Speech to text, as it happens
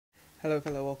Hello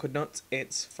fellow Awkwardnauts,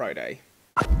 it's Friday.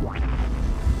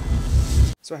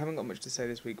 So I haven't got much to say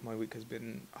this week. My week has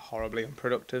been horribly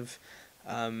unproductive.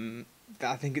 I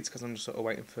think it's because I'm just sort of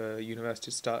waiting for university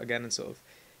to start again and sort of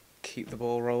keep the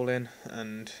ball rolling,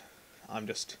 and I'm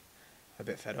just a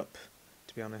bit fed up,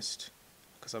 to be honest,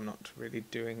 because I'm not really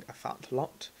doing a fat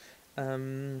lot. I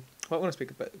want to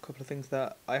speak about a couple of things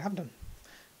that I have done,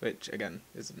 which again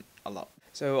isn't a lot.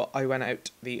 So I went out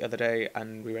the other day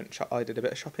and I did a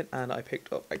bit of shopping and I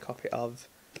picked up a copy of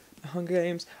The Hunger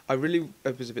Games. I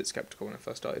was a bit sceptical when I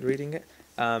first started reading it.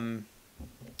 When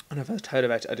I first heard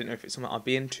about it, I didn't know if it's something I'd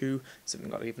be into,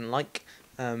 something I'd even like.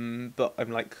 But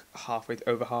I'm like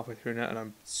over halfway through now, and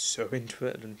I'm so into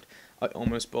it. And I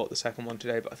almost bought the second one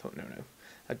today, but I thought, no,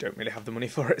 I don't really have the money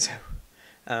for it. So,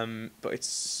 but it's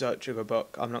such a good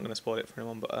book. I'm not going to spoil it for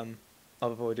anyone, but I've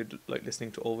avoided like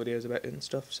listening to all videos about it and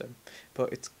stuff. So,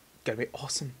 but it's gonna be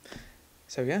awesome.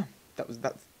 So yeah,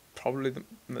 that's probably the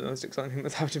most exciting thing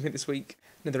that's happened to me this week.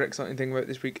 Another exciting thing about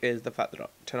this week is the fact that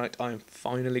tonight I'm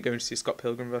finally going to see Scott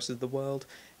Pilgrim vs. the World,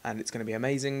 and it's going to be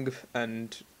amazing.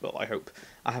 And well, I hope.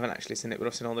 I haven't actually seen it, but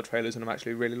I've seen all the trailers, and I'm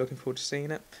actually really looking forward to seeing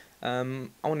it. I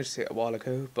wanted to see it a while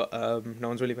ago, but no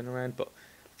one's really been around. But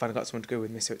I finally got someone to go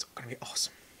with me, so it's going to be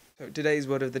awesome. So today's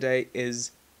word of the day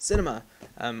is cinema.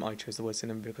 I chose the word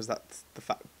cinema because that's the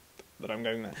fact that I'm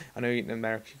going there. I know in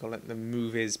America you call it the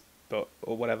movies, or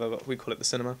whatever, but we call it the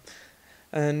cinema.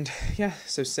 And yeah,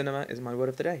 so cinema is my word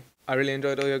of the day. I really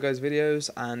enjoyed all your guys'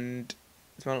 videos, and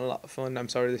it's been a lot of fun. I'm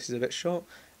sorry this is a bit short,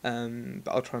 but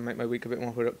I'll try and make my week a bit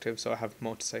more productive so I have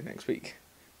more to say next week.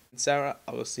 Sarah,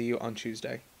 I will see you on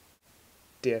Tuesday.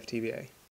 DFTBA.